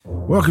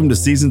Welcome to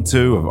Season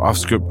 2 of Off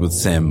Script with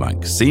Sam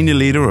Monk, Senior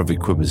Leader of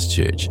Equippers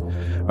Church.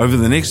 Over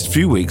the next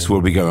few weeks,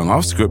 we'll be going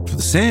off script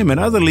with Sam and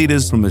other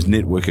leaders from his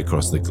network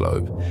across the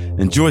globe.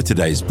 Enjoy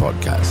today's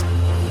podcast.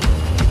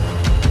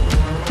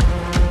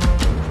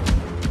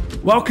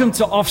 Welcome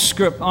to Off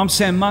Script. I'm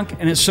Sam Monk,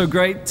 and it's so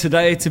great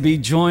today to be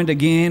joined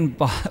again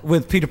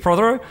with Peter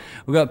Prothero.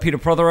 We've got Peter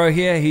Prothero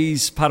here.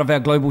 He's part of our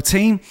global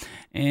team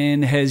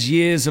and has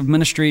years of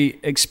ministry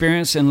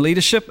experience and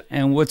leadership,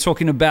 and we're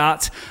talking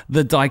about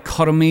the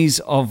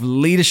dichotomies of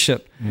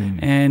leadership.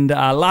 And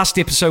last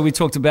episode we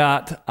talked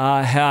about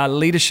how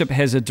leadership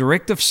has a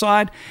directive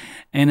side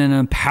and an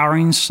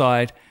empowering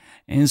side.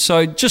 And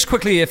so just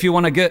quickly, if you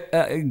want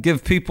to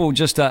give people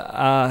just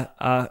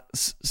a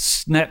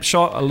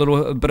snapshot, a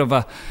little bit of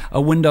a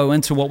window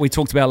into what we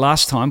talked about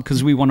last time,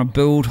 because we want to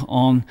build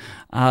on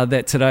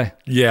that today.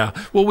 Yeah.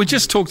 Well, we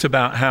just talked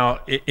about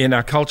how in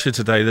our culture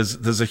today,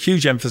 there's a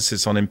huge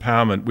emphasis on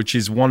empowerment, which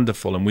is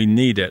wonderful and we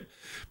need it.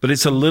 But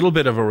it's a little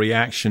bit of a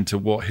reaction to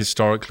what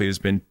historically has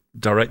been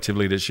directive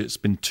leadership. It's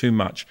been too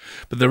much.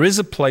 But there is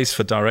a place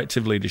for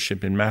directive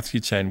leadership in Matthew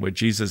 10 where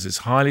Jesus is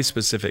highly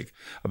specific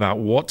about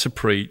what to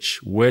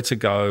preach, where to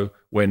go,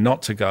 where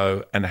not to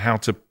go, and how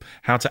to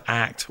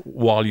act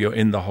while you're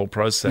in the whole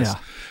process. Yeah.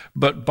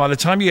 But by the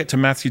time you get to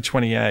Matthew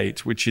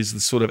 28, which is the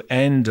sort of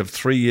end of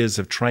 3 years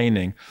of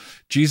training,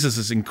 Jesus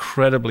is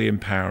incredibly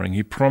empowering.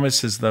 He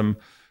promises them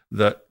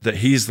that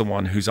he's the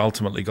one who's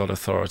ultimately got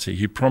authority.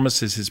 He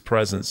promises his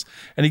presence.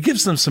 And he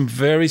gives them some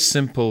very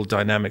simple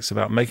dynamics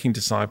about making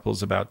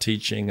disciples, about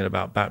teaching, and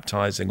about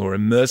baptizing or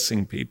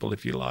immersing people,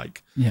 if you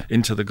like,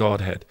 into the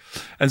Godhead.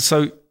 And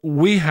so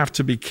we have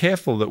to be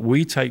careful that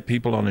we take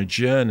people on a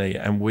journey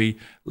and we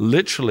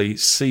literally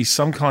see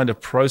some kind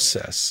of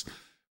process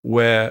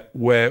where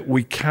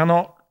we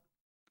cannot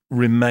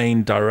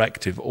remain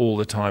directive all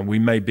the time. We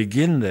may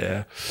begin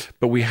there,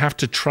 but we have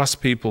to trust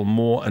people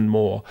more and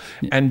more.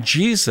 And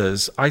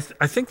Jesus, I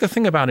think the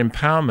thing about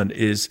empowerment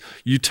is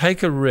you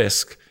take a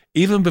risk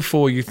even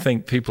before you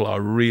think people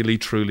are really,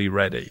 truly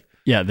ready.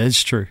 Yeah,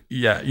 that's true.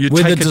 Yeah.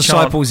 Were the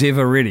disciples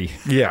ever ready?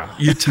 Yeah.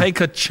 You take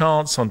a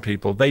chance on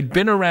people. They'd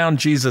been around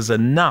Jesus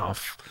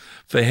enough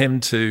for him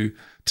to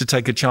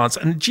take a chance.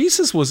 And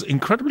Jesus was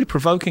incredibly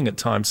provoking at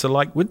times. So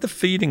like with the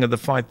feeding of the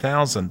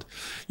 5,000,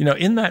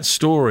 in that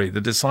story,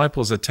 the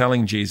disciples are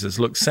telling Jesus,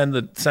 look, send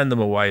them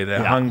away.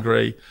 They're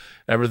hungry,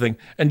 everything.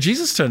 And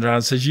Jesus turned around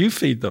and says, you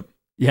feed them.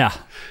 Yeah.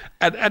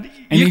 And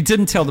he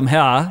didn't tell them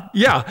how.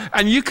 Yeah.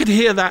 And you could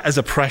hear that as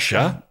a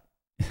pressure.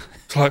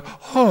 It's like,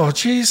 oh,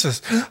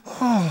 Jesus,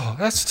 oh,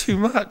 that's too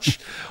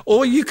much.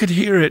 Or you could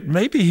hear it,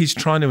 maybe he's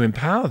trying to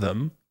empower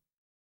them.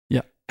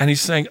 Yeah. And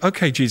he's saying,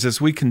 okay, Jesus,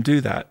 we can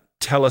do that.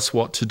 Tell us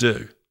what to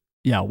do.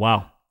 Yeah,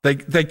 wow.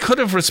 They could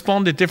have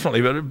responded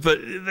differently, but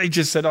they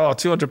just said,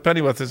 200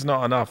 pennyworth is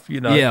not enough,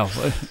 Yeah.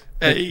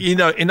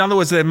 In other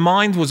words, their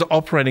mind was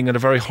operating at a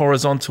very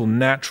horizontal,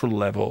 natural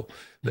level.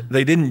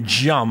 They didn't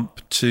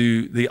jump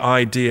to the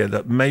idea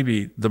that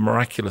maybe the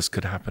miraculous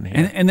could happen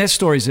here. And that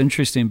story is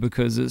interesting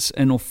because it's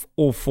in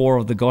all four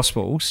of the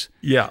Gospels.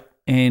 Yeah.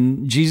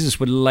 And Jesus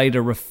would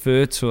later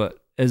refer to it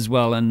as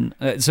well, and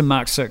it's in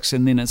Mark 6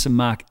 and then it's in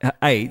Mark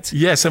 8.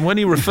 Yes, and when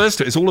he refers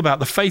to it, it's all about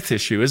the faith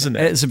issue, isn't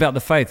it? It's about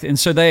the faith. And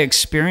so they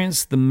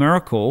experienced the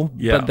miracle,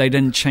 but they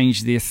didn't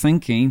change their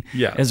thinking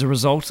as a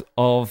result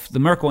of the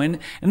miracle. And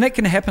that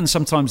can happen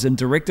sometimes in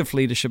directive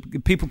leadership.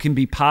 People can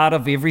be part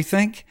of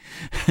everything.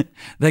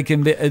 They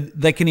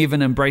can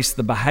even embrace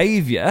the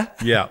behavior,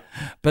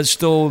 but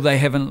still they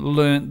haven't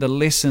learned the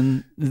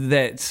lesson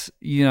that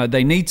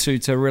they need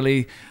to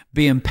really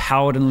be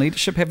empowered in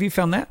leadership. Have you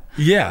found that?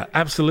 Yeah,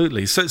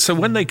 absolutely. So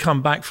when they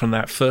come back from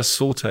that first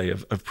saute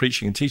of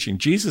preaching and teaching,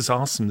 Jesus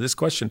asked them this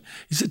question.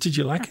 He said, did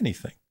you lack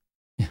anything?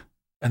 Yeah.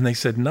 And they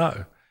said,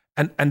 no.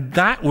 And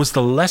that was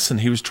the lesson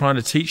he was trying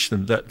to teach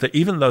them, that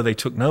even though they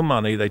took no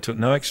money, they took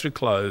no extra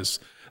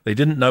clothes, they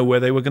didn't know where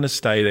they were going to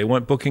stay, they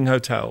weren't booking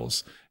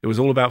hotels, it was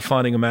all about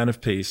finding a man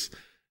of peace,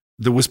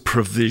 there was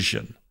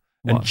provision.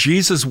 And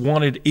Jesus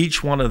wanted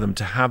each one of them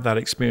to have that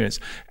experience.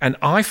 And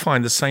I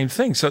find the same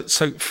thing. So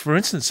for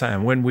instance,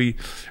 Sam, when we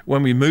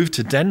moved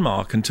to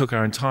Denmark and took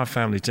our entire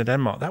family to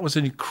Denmark, that was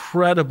an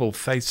incredible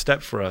faith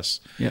step for us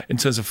in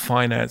terms of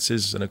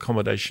finances and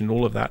accommodation,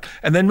 all of that.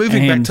 And then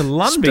moving back to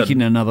London.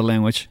 Speaking another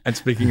language. And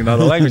speaking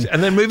another language.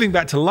 And then moving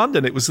back to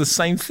London, it was the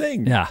same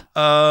thing. Yeah.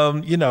 I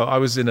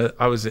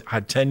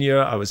had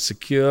tenure, I was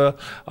secure,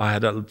 I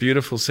had a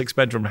beautiful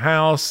 6-bedroom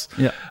house.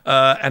 Yeah.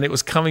 And it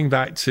was coming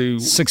back to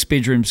 6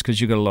 bedrooms because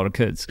you got a lot of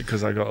kids.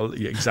 Because I got,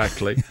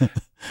 exactly.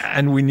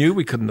 And we knew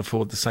we couldn't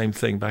afford the same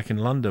thing back in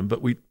London,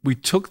 but we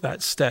took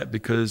that step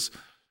because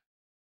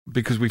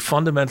we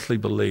fundamentally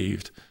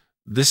believed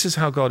this is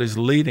how God is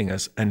leading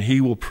us and he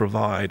will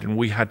provide. And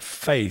we had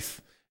faith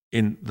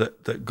in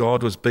that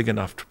God was big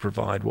enough to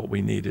provide what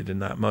we needed in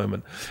that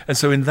moment. And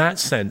so in that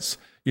sense,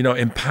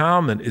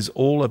 empowerment is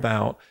all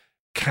about,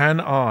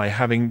 can I,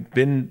 having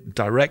been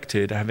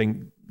directed,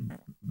 having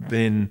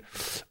been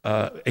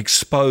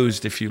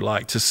exposed, if you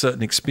like, to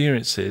certain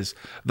experiences,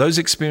 those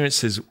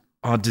experiences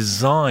are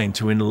designed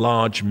to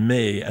enlarge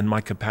me and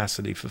my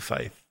capacity for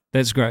faith.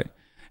 That's great.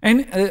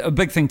 And a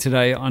big thing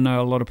today, I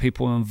know a lot of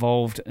people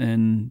involved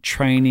in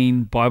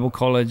training, Bible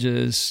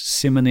colleges,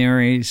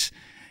 seminaries,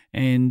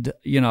 and,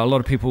 a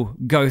lot of people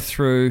go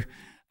through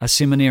a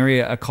seminary,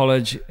 a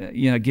college,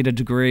 get a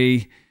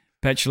degree,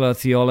 Bachelor of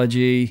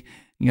Theology.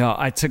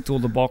 I ticked all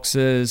the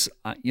boxes.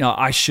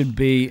 I should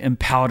be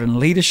empowered in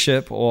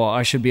leadership, or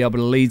I should be able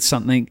to lead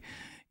something,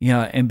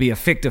 and be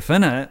effective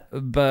in it.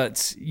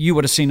 But you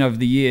would have seen over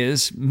the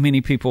years, many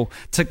people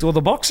ticked all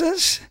the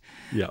boxes,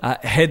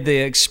 had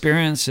their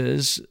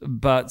experiences,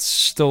 but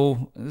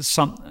still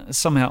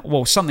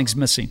somehow, something's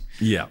missing.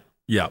 Yeah.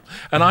 Yeah,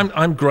 and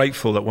I'm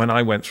grateful that when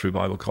I went through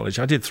Bible college,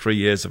 I did 3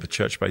 years of a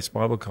church-based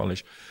Bible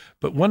college,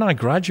 but when I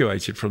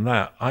graduated from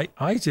that,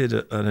 I did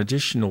an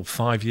additional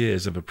 5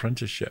 years of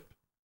apprenticeship.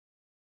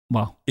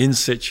 Wow. In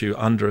situ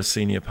under a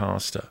senior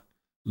pastor,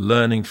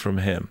 learning from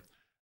him.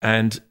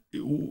 And,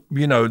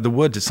 the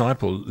word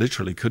disciple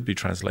literally could be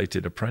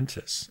translated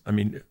apprentice. I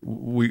mean,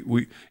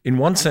 we in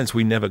one sense,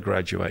 we never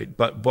graduate,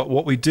 but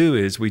what we do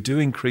is we do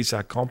increase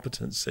our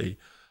competency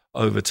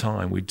over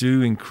time. We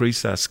do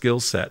increase our skill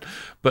set,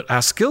 but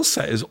our skill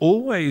set is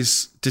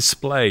always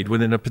displayed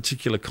within a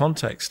particular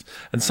context.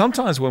 And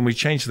sometimes when we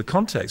change the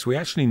context, we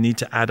actually need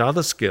to add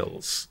other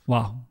skills.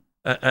 Wow.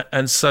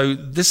 And so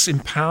this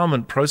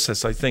empowerment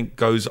process, I think,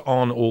 goes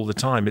on all the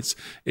time.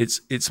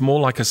 It's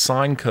more like a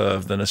sine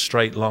curve than a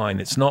straight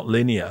line. It's not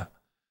linear.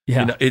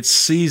 Yeah. It's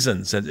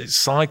seasons and it's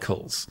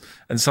cycles.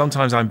 And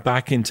sometimes I'm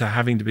back into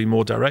having to be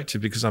more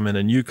directed because I'm in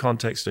a new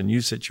context, a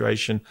new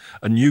situation.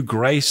 A new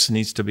grace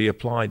needs to be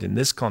applied in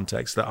this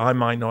context that I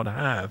might not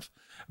have,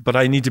 but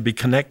I need to be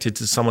connected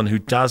to someone who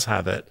does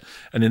have it.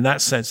 And in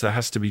that sense, there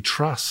has to be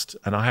trust.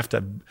 And I have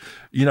to,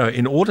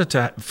 in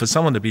order for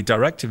someone to be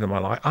directive in my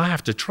life, I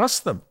have to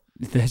trust them.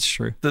 That's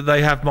true. That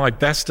they have my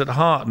best at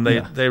heart and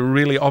they're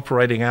really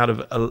operating out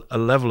of a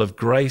level of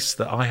grace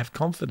that I have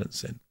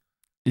confidence in.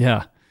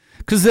 Yeah.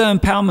 Because the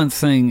empowerment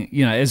thing,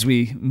 as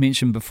we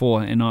mentioned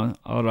before, and I'd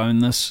own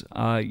this,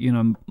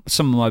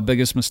 some of my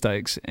biggest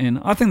mistakes, and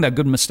I think they're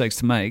good mistakes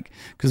to make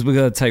because we've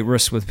got to take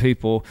risks with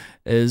people,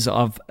 is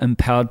I've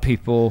empowered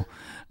people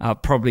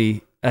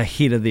probably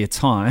ahead of their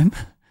time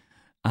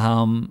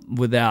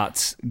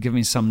without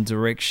giving some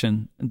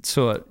direction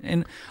to it.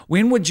 And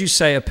when would you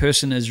say a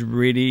person is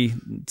ready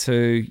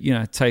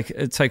to,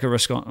 take a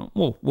risk on?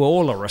 Well, we're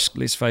all a risk,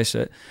 let's face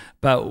it.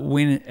 But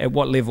at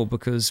what level?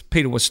 Because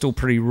Peter was still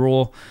pretty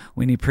raw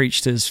when he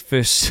preached his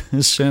first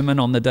sermon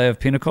on the day of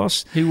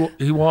Pentecost. He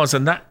was,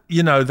 and that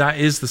that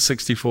is the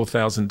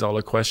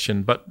 $64,000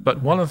 question.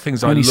 But one of the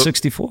things only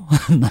 64.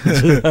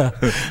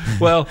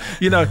 Well,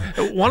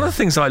 one of the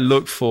things I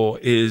look for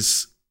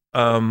is.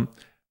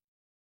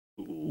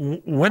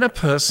 When a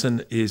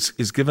person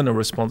is given a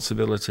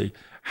responsibility,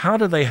 how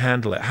do they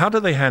handle it? How do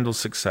they handle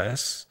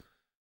success?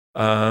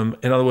 In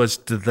other words,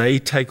 do they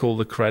take all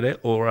the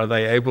credit, or are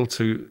they able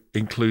to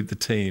include the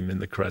team in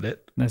the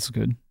credit? That's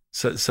good.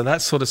 So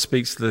that sort of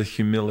speaks to the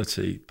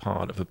humility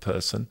part of a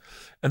person.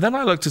 And then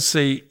I look to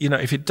see,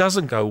 if it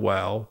doesn't go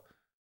well,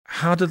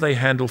 how do they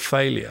handle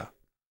failure?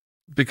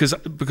 Because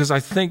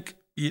I think,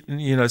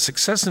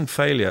 success and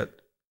failure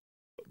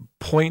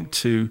point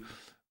to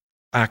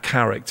our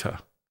character.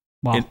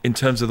 Wow. In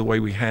terms of the way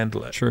we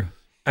handle it. True.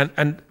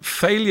 And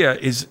failure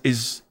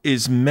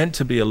is meant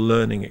to be a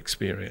learning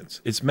experience.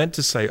 It's meant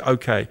to say,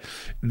 okay,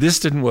 this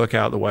didn't work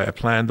out the way I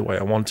planned, the way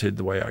I wanted,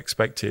 the way I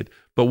expected,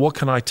 but what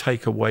can I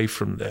take away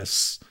from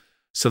this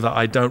so that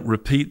I don't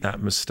repeat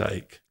that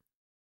mistake?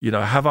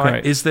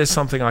 Is there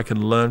something I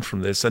can learn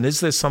from this? And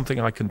is there something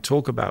I can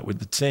talk about with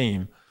the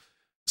team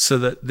so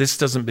that this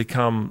doesn't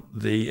become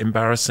the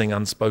embarrassing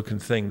unspoken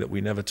thing that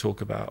we never talk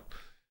about?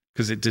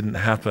 Because it didn't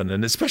happen.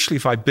 And especially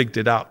if I bigged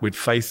it up with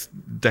faith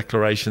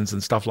declarations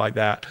and stuff like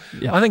that,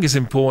 I think it's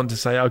important to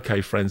say,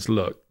 okay, friends,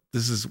 look,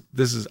 this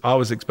is, I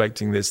was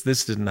expecting this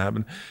didn't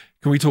happen.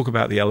 Can we talk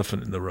about the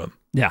elephant in the room?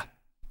 Yeah.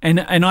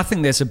 And I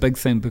think that's a big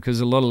thing because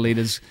a lot of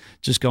leaders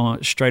just go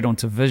straight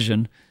onto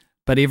vision,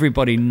 but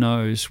everybody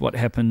knows what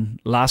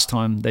happened last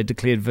time they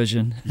declared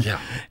vision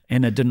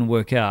and it didn't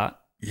work out.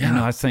 Yeah. And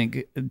I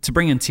think to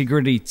bring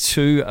integrity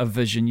to a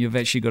vision, you've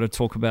actually got to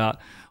talk about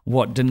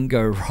what didn't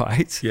go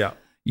right. Yeah.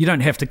 You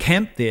don't have to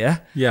camp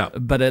there,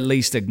 but at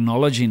least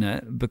acknowledging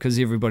it because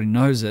everybody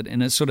knows it.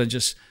 And it's sort of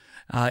just,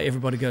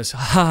 everybody goes,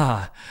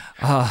 yeah.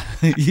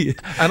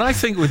 And I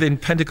think within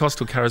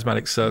Pentecostal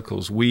charismatic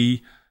circles,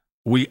 we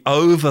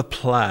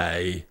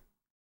overplay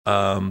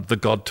the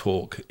God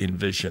talk in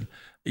vision.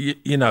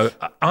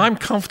 I'm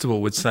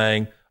comfortable with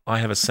saying, I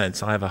have a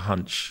sense, I have a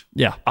hunch,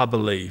 I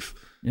believe.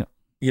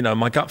 Yeah.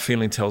 My gut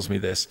feeling tells me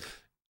this.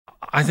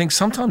 I think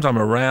sometimes I'm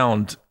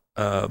around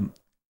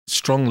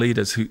strong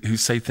leaders who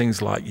say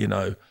things like,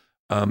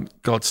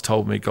 God's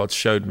told me, God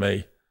showed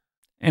me.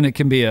 And it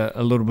can be a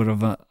little bit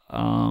of a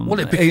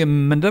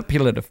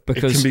manipulative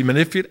because... It can be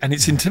manipulative and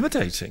it's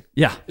intimidating.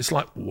 Yeah. It's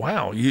like,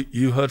 wow,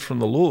 you heard from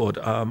the Lord.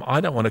 I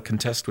don't want to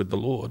contest with the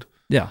Lord.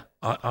 Yeah.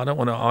 I don't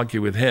want to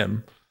argue with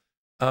him.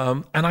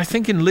 And I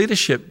think in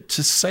leadership,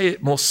 to say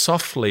it more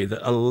softly,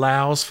 that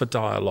allows for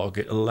dialogue,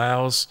 it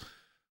allows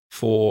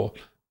for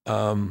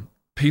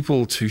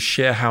people to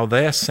share how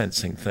they're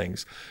sensing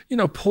things.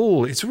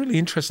 Paul, it's really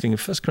interesting. In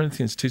 1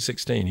 Corinthians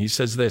 2:16, he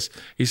says this.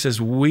 He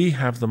says, we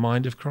have the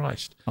mind of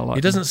Christ.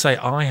 He doesn't say,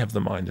 I have the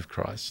mind of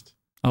Christ.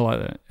 I like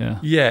that, yeah.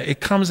 Yeah, it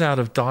comes out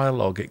of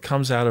dialogue. It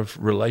comes out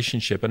of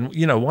relationship. And,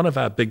 one of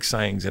our big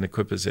sayings in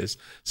Equippers is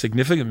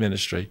significant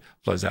ministry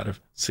flows out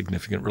of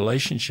significant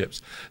relationships.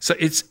 So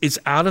it's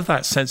out of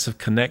that sense of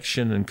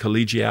connection and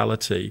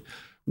collegiality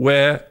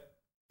where,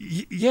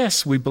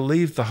 yes, we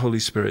believe the Holy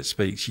Spirit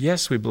speaks.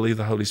 Yes, we believe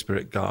the Holy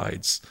Spirit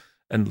guides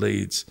and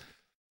leads.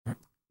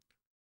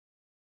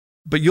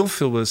 But you're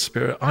filled with the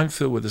Spirit. I'm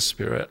filled with the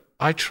Spirit.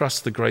 I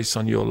trust the grace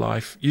on your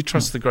life. You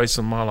trust the grace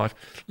on my life.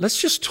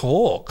 Let's just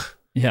talk.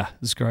 Yeah,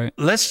 that's great.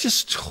 Let's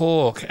just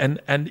talk.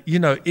 And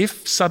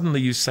if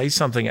suddenly you say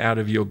something out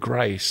of your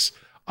grace,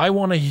 I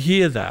want to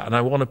hear that and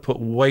I want to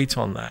put weight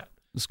on that.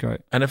 That's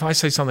great. And if I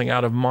say something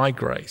out of my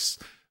grace,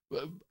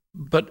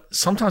 but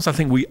sometimes I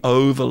think we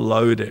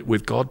overload it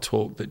with God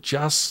talk that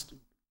just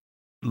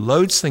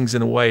loads things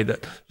in a way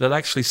that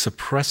actually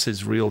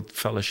suppresses real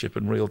fellowship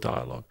and real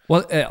dialogue.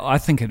 Well, I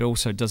think it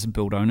also doesn't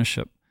build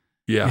ownership.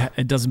 Yeah,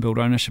 it doesn't build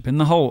ownership. And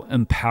the whole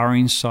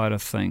empowering side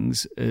of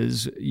things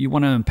is you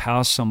want to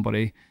empower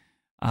somebody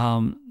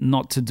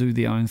not to do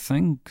their own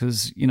thing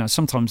because,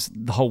 sometimes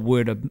the whole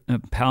word of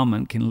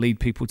empowerment can lead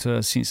people to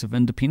a sense of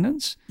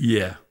independence.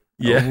 Yeah.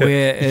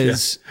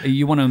 Whereas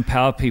you want to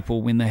empower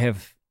people when they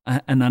have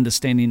an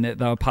understanding that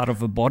they're part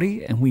of a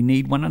body and we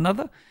need one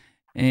another.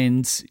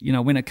 And,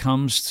 when it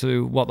comes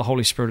to what the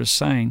Holy Spirit is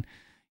saying,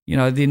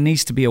 there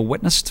needs to be a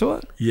witness to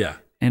it. Yeah.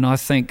 And I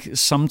think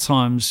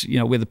sometimes,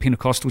 where the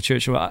Pentecostal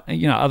church or,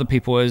 other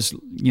people as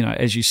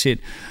you said,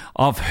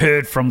 I've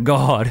heard from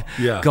God,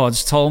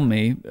 God's told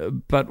me,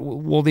 but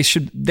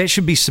that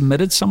should be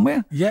submitted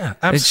somewhere. Yeah,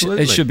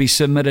 absolutely. It should be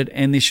submitted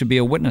and there should be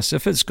a witness.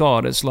 If it's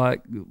God, it's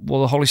like,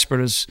 well, the Holy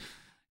Spirit is,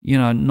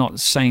 not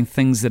saying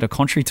things that are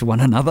contrary to one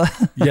another.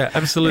 Yeah,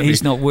 absolutely.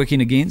 He's not working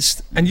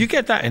against. And you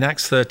get that in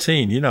Acts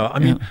 13,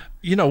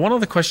 one of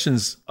the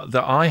questions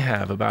that I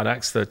have about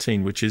Acts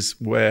 13, which is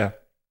where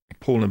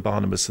Paul and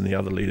Barnabas and the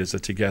other leaders are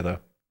together.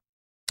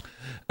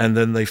 And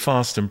then they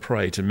fast and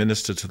pray to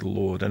minister to the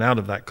Lord. And out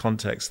of that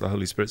context, the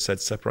Holy Spirit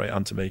said, separate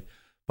unto me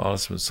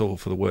Barnabas and Saul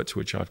for the work to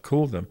which I've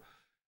called them.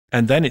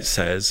 And then it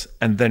says,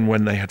 and then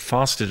when they had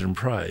fasted and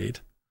prayed,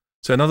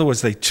 so in other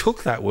words, they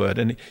took that word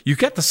and you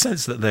get the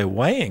sense that they're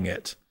weighing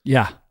it.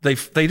 Yeah. They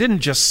didn't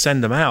just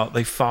send them out.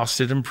 They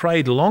fasted and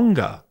prayed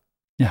longer.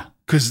 Yeah.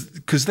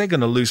 Because they're going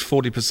to lose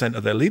 40%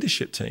 of their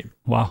leadership team.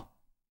 Wow.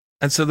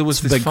 And so there was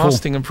this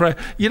fasting and prayer.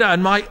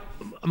 And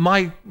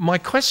my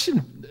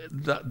question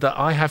that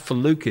I have for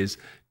Luke is,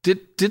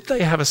 did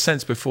they have a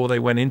sense before they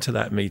went into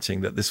that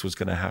meeting that this was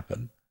going to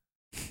happen?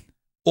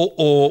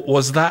 Or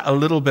was that a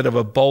little bit of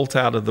a bolt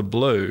out of the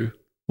blue?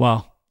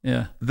 Wow.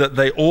 Yeah. That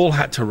they all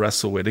had to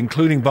wrestle with,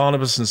 including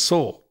Barnabas and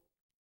Saul.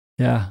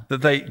 Yeah.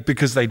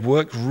 Because they'd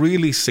worked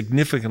really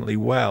significantly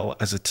well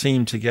as a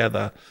team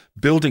together,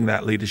 building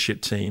that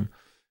leadership team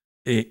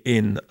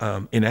in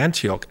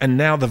Antioch, and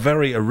now the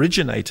very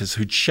originators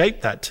who'd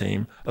shaped that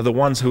team are the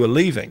ones who are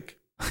leaving.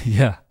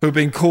 Yeah, who've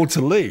been called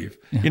to leave.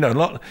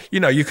 Yeah.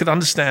 You could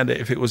understand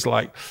it if it was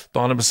like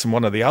Barnabas and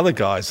one of the other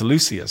guys,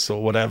 Lucius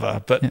or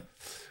whatever.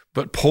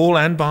 But Paul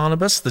and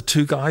Barnabas, the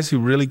two guys who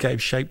really gave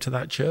shape to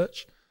that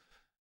church,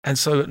 and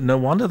so no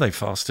wonder they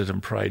fasted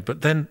and prayed.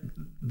 But then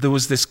there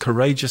was this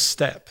courageous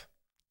step.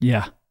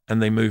 Yeah,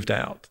 and they moved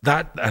out.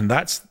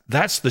 That's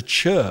the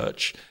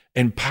church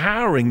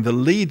empowering the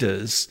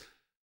leaders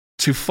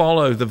to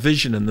follow the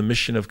vision and the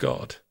mission of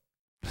God.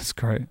 That's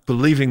great.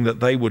 Believing that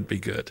they would be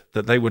good,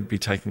 that they would be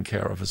taken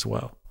care of as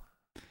well.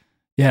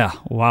 Yeah,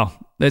 wow.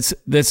 That's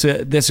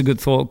a good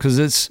thought because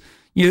it's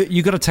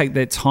you got to take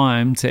that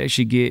time to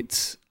actually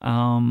get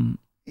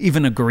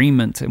even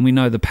agreement, and we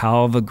know the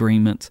power of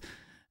agreement.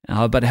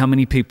 But how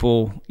many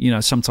people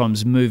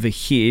sometimes move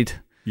ahead?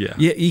 Yeah,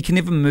 you can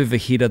never move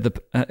ahead of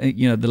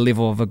the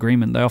level of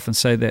agreement. They often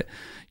say that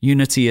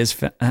unity is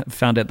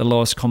found at the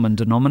lowest common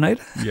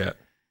denominator. Yeah.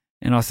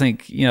 And I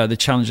think, the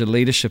challenge of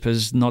leadership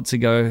is not to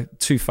go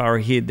too far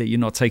ahead that you're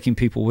not taking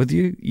people with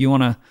you. You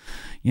want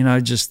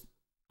to, just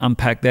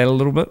unpack that a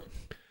little bit.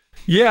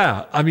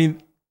 Yeah. I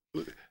mean,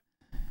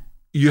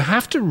 you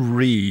have to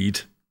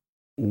read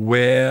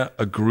where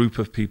a group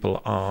of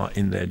people are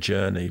in their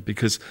journey,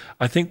 because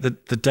I think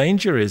that the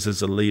danger is,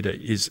 as a leader,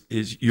 is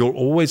you're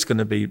always going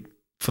to be,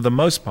 for the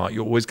most part,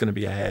 you're always going to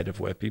be ahead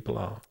of where people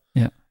are.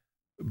 Yeah.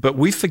 But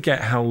we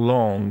forget how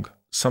long,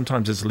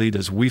 sometimes as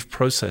leaders, we've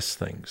processed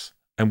things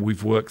and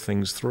we've worked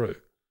things through.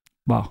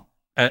 Wow.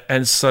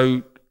 And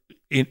so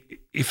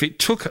if it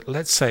took,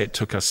 let's say it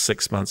took us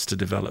 6 months to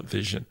develop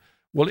vision,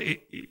 well,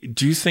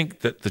 do you think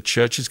that the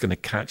church is going to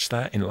catch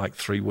that in like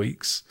 3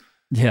 weeks?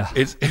 Yeah.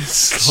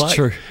 It's like,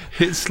 true.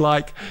 It's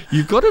like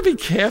you've got to be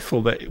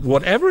careful that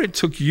whatever it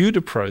took you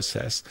to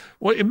process,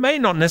 well, it may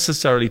not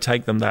necessarily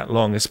take them that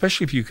long,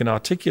 especially if you can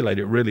articulate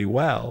it really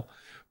well,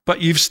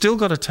 but you've still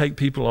got to take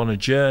people on a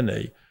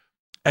journey,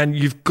 and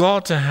you've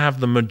got to have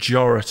the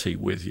majority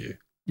with you.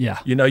 Yeah.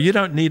 You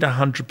don't need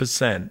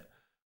 100%,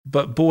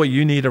 but boy,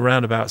 you need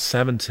around about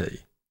 70.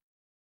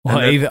 Well,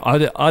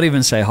 I'd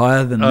even say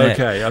higher than that.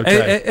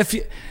 Okay.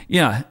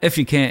 If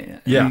you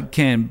can, you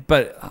can.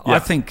 But I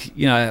think,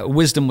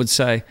 wisdom would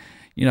say,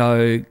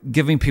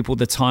 giving people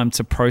the time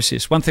to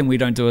process. One thing we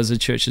don't do as a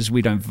church is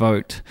we don't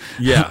vote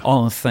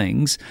on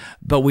things,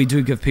 but we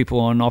do give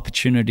people an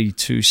opportunity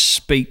to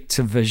speak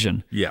to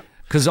vision. Yeah.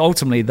 Because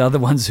ultimately, they're the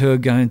ones who are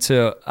going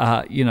to,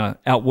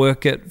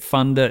 outwork it,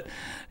 fund it.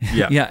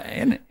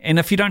 Yeah. And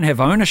if you don't have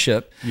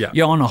ownership,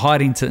 you're on a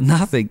hiding to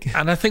nothing.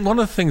 And I think one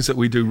of the things that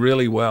we do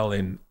really well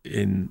in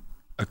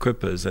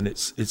Equippers, and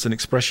it's an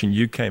expression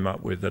you came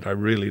up with that I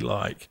really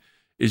like,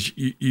 is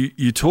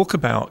you talk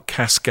about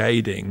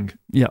cascading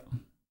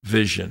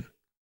vision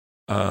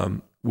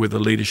with a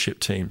leadership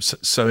team.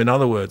 So in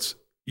other words,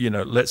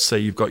 let's say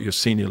you've got your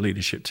senior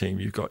leadership team,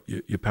 you've got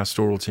your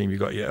pastoral team, you've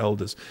got your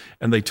elders,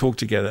 and they talk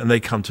together and they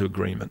come to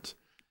agreement.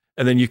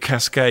 And then you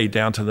cascade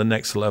down to the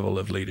next level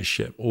of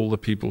leadership, all the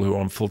people who are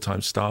on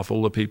full-time staff,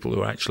 all the people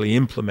who are actually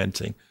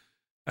implementing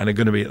and are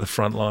going to be at the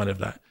front line of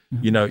that.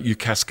 Mm-hmm. You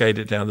cascade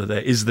it down to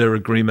there. Is there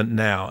agreement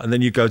now? And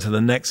then you go to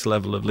the next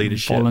level of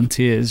leadership.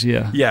 Volunteers,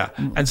 Yeah.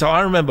 And so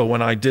I remember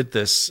when I did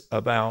this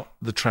about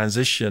the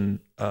transition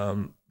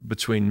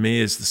between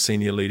me as the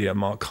senior leader and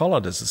Mark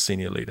Collard as the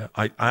senior leader,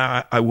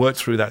 I worked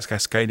through that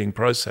cascading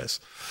process.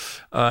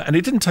 And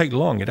it didn't take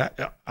long.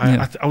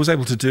 I was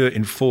able to do it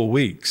in 4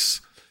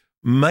 weeks,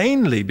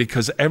 mainly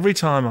because every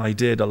time I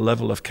did a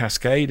level of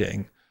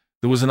cascading,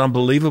 there was an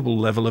unbelievable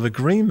level of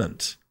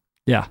agreement.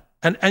 Yeah.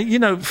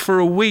 And for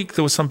a week,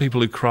 there were some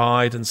people who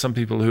cried and some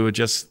people who had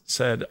just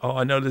said, oh,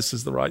 I know this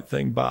is the right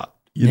thing, but,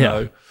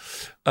 and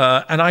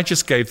I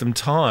just gave them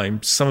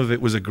time. Some of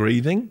it was a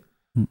grieving,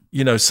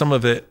 some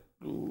of it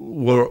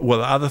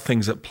were other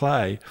things at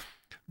play.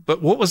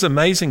 But what was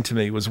amazing to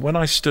me was when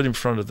I stood in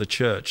front of the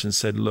church and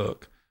said,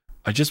 look,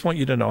 I just want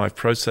you to know I've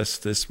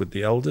processed this with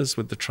the elders,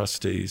 with the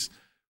trustees,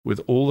 with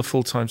all the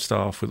full-time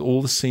staff, with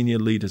all the senior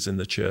leaders in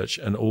the church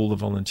and all the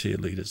volunteer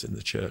leaders in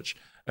the church.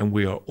 And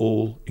we are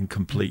all in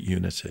complete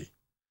unity.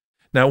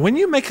 Now, when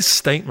you make a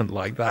statement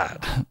like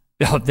that,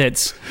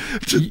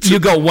 you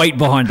got weight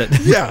behind it.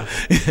 Yeah,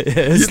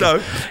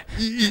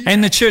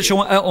 and the church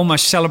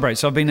almost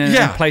celebrates. I've been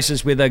in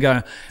places where they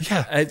go,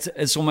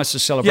 it's almost a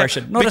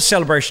celebration, not a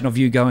celebration of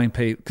you going,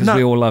 Pete, because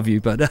we all love you,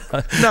 but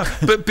no,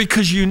 but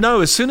because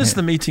as soon as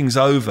the meeting's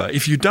over,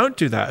 if you don't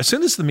do that, as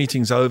soon as the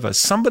meeting's over,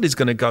 somebody's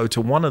going to go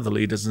to one of the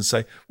leaders and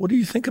say, "What do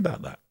you think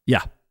about that?"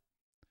 Yeah,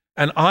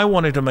 and I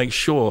wanted to make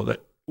sure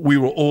that we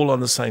were all on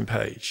the same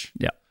page.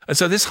 Yeah. And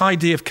so this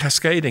idea of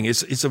cascading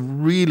is a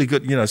really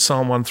good,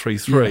 Psalm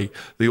 133,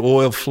 the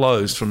oil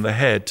flows from the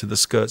head to the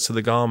skirts of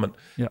the garment.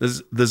 Yeah.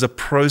 There's a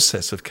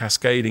process of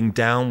cascading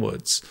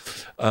downwards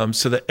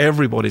so that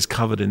everybody's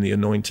covered in the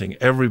anointing.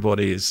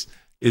 Everybody is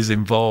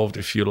involved,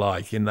 if you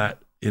like, in that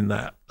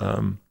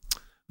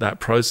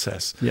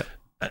process. Yeah.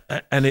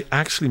 And it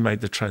actually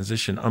made the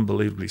transition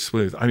unbelievably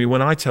smooth. I mean,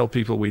 when I tell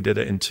people we did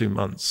it in 2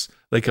 months,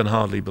 they can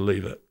hardly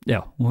believe it.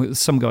 Yeah, well,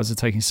 some guys are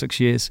taking 6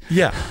 years.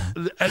 Yeah,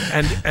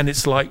 and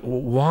it's like,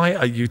 why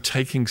are you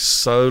taking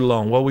so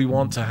long? Well, we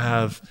want to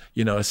have,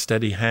 a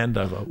steady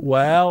handover.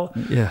 Well,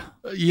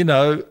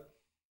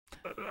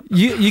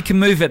 you can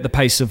move at the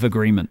pace of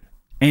agreement,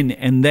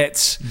 and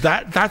that's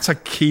a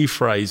key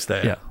phrase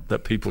there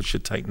that people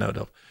should take note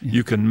of. Yeah.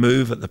 You can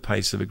move at the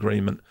pace of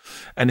agreement.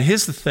 And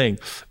here's the thing,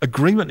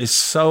 agreement is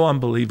so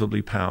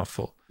unbelievably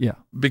powerful. Yeah.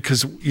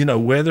 Because,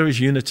 where there is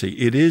unity,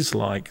 it is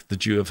like the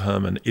dew of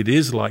Hermon. It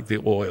is like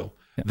the oil.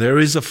 Yeah. There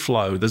is a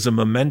flow. There's a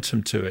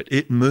momentum to it.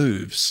 It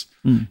moves.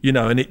 And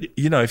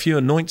if you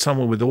anoint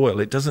someone with oil,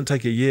 it doesn't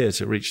take a year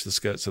to reach the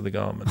skirts of the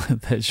garment.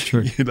 That's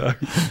true.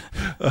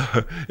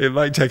 It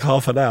might take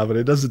half an hour, but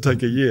it doesn't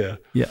take a year.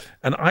 Yeah.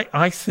 And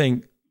I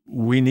think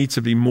we need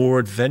to be more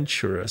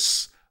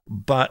adventurous,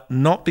 but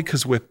not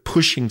because we're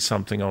pushing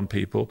something on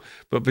people,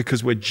 but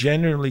because we're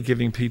genuinely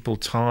giving people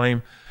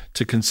time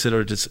to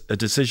consider a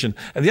decision.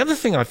 And the other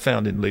thing I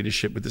found in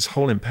leadership with this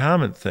whole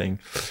empowerment thing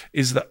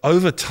is that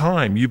over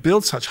time, you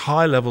build such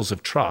high levels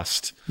of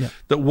trust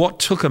that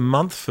what took a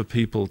month for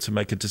people to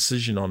make a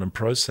decision on and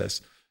process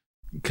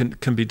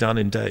can be done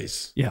in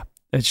days. Yeah,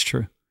 that's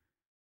true.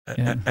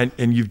 And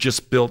you've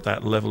just built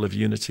that level of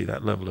unity,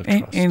 that level of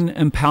trust. And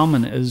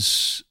empowerment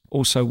is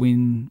also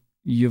when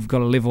you've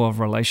got a level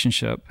of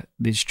relationship,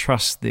 there's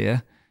trust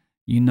there.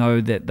 You know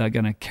that they're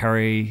going to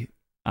carry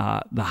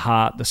the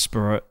heart, the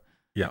spirit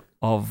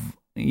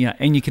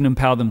and you can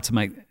empower them to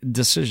make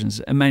decisions.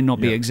 It may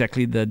not be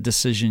exactly the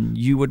decision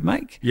you would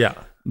make,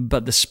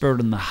 but the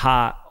spirit and the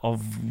heart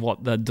of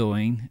what they're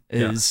doing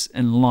is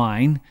in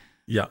line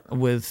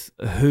with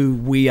who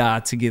we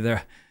are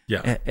together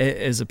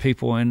as a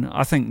people. And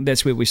I think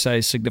that's where we say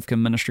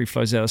significant ministry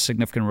flows out of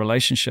significant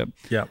relationship.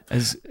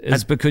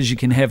 Is because you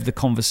can have the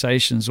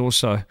conversations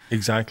also.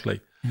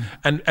 Exactly.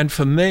 And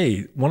for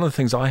me, one of the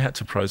things I had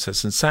to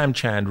process, and Sam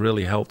Chand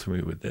really helped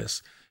me with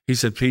this, he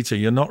said, Peter,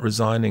 you're not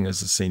resigning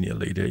as a senior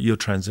leader, you're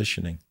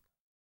transitioning.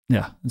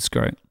 Yeah, that's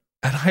great.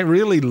 And I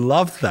really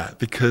loved that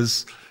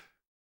because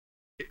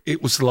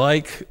it was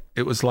like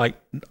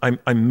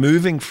I'm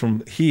moving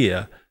from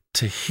here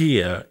to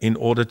hear in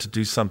order to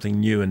do something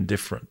new and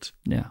different.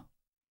 Yeah.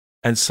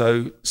 And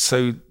so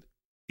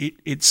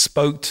it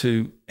spoke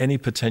to any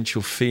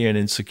potential fear and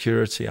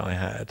insecurity I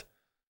had,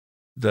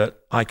 that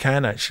I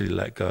can actually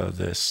let go of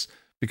this.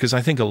 Because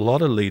I think a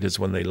lot of leaders,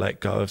 when they let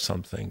go of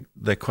something,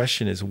 their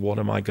question is, what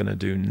am I going to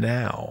do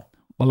now?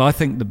 Well, I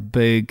think the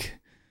big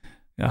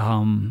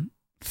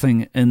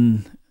thing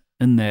in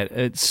that,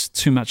 it's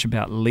too much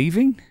about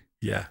leaving.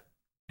 Yeah.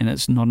 And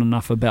it's not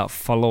enough about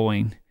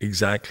following.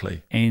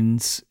 Exactly.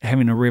 And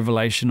having a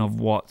revelation of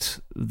what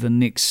the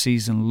next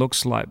season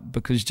looks like.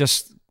 Because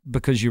just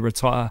because you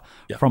retire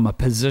from a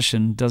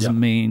position doesn't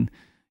mean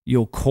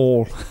your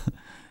call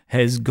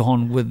has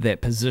gone with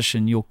that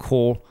position. Your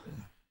call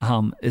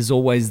is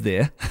always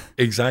there.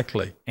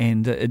 Exactly.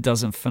 And it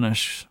doesn't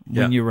finish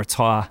when you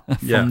retire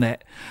from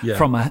that,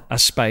 from a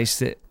space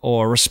that,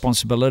 or a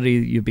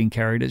responsibility that you've been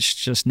carried. It's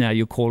just now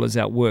your call is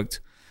outworked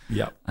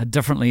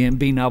differently, and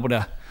being able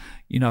to,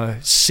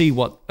 see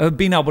what,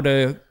 being able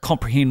to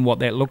comprehend what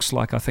that looks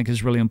like, I think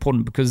is really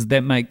important, because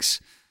that makes,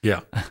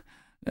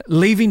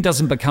 leaving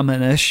doesn't become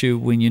an issue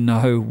when you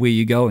know where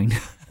you're going.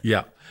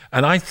 Yeah.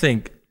 And I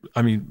think,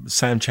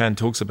 Sam Chan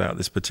talks about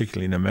this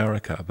particularly in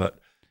America, but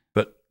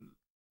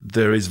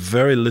there is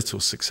very little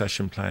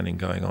succession planning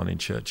going on in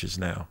churches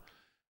now.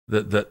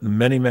 That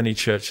many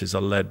churches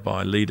are led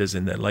by leaders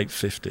in their late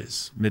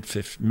 50s,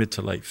 mid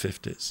to late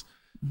 50s.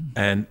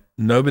 And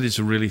nobody's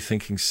really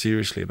thinking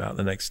seriously about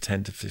the next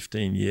 10 to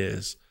 15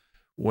 years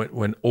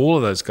when all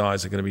of those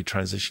guys are going to be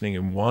transitioning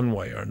in one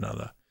way or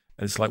another.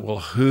 And it's like, well,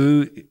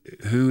 who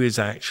is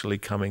actually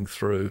coming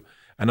through?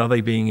 And are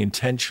they being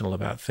intentional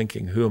about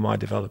thinking, who am I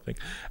developing?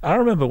 I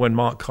remember when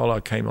Mark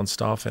Collard came on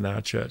staff in our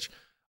church,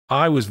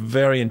 I was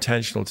very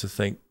intentional to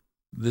think,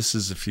 this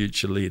is a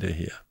future leader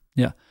here.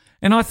 Yeah.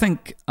 And I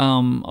think I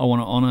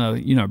want to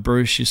honor,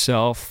 Bruce,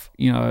 yourself,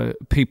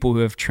 people who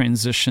have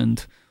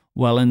transitioned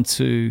well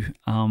into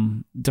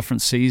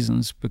different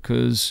seasons,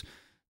 because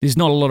there's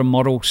not a lot of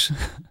models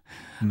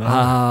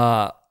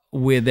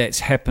where that's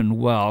happened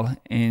well.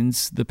 And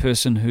the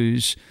person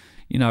who's,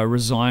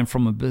 resigned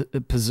from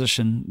a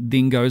position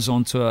then goes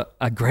on to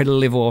a greater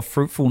level of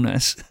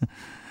fruitfulness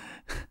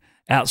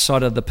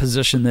outside of the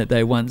position that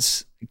they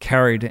once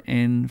carried.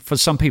 And for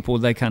some people,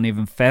 they can't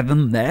even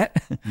fathom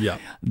that,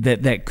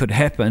 that could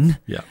happen,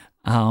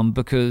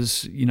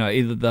 because,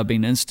 either they've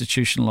been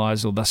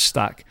institutionalized or they're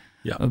stuck.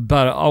 Yeah.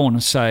 But I want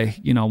to say,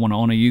 I want to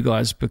honor you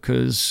guys,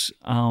 because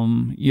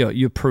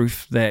you're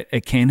proof that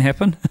it can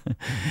happen.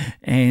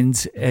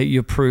 And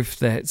you're proof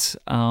that,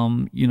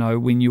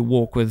 when you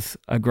walk with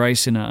a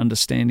grace and an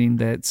understanding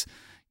that,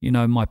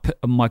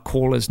 my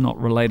call is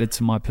not related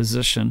to my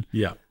position.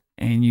 Yeah.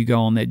 And you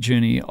go on that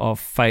journey of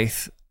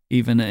faith,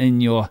 even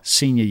in your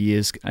senior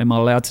years. Am I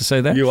allowed to say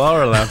that? You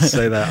are allowed to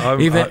say that.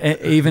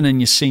 Even in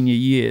your senior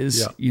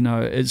years,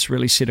 it's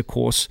really set a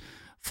course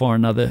for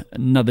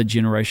another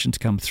generation to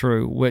come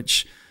through,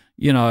 which,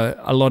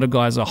 a lot of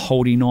guys are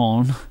holding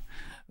on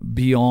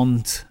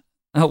beyond,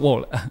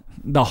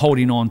 they're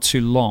holding on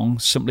too long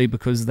simply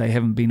because they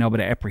haven't been able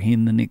to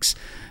apprehend the next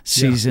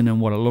season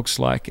and what it looks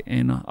like.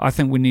 And I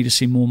think we need to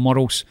see more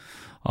models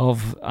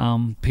of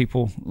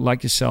people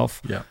like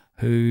yourself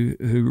who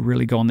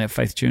really go on that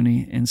faith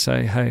journey and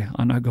say, hey,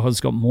 I know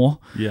God's got more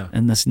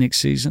in this next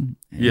season.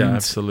 And,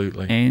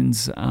 absolutely. And,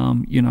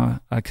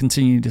 I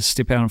continue to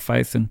step out in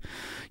faith. And,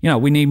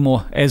 we need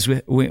more,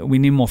 we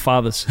need more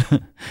fathers.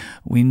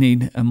 We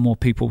need more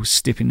people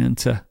stepping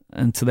into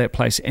that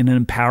place and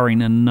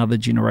empowering another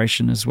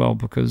generation as well,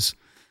 because,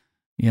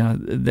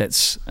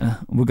 that's,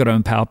 we've got to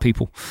empower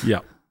people.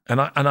 Yeah. And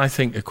I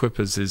think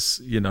Equippers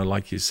is,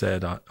 like you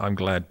said, I'm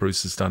glad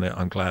Bruce has done it.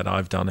 I'm glad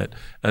I've done it.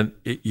 And,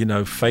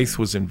 faith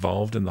was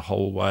involved in the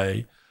whole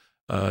way.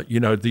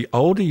 The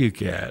older you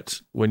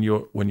get, when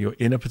you're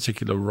in a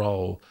particular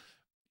role,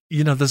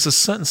 there's a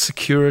certain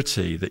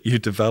security that you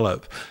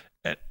develop,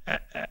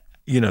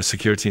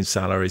 security in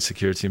salary,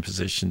 security in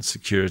position,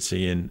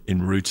 security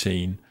in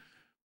routine.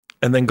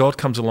 And then God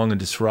comes along and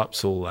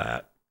disrupts all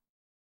that.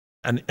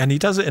 And he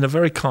does it in a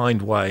very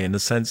kind way, in the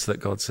sense that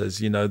God says,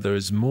 there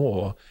is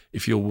more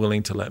if you're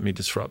willing to let me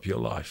disrupt your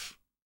life.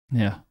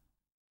 Yeah.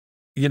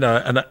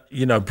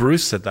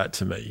 Bruce said that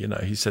to me.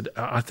 He said,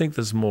 I think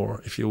there's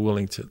more if you're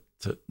willing to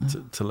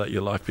let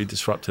your life be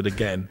disrupted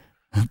again.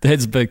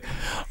 That's big.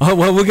 Oh,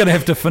 well, we're going to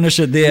have to finish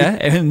it there.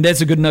 And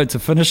that's a good note to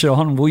finish it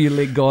on. Will you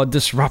let God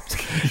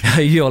disrupt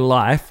your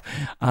life?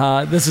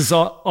 This is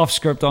Off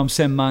Script. I'm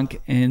Sam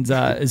Monk, and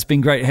it's been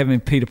great having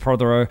Peter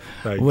Prothero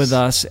with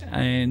us.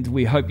 And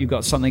we hope you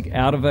got something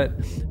out of it.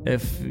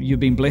 If you've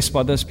been blessed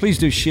by this, please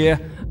do share.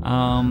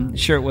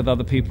 Share it with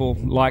other people.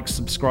 Like,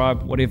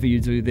 subscribe, whatever you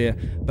do there.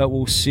 But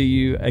we'll see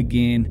you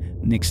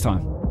again next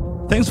time.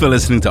 Thanks for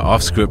listening to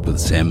Off Script with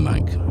Sam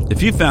Monk.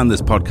 If you found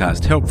this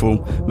podcast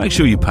helpful, make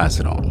sure you pass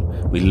it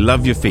on. We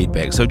love your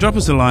feedback, so drop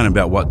us a line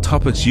about what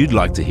topics you'd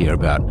like to hear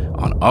about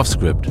on Off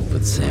Script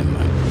with Sam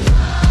Monk.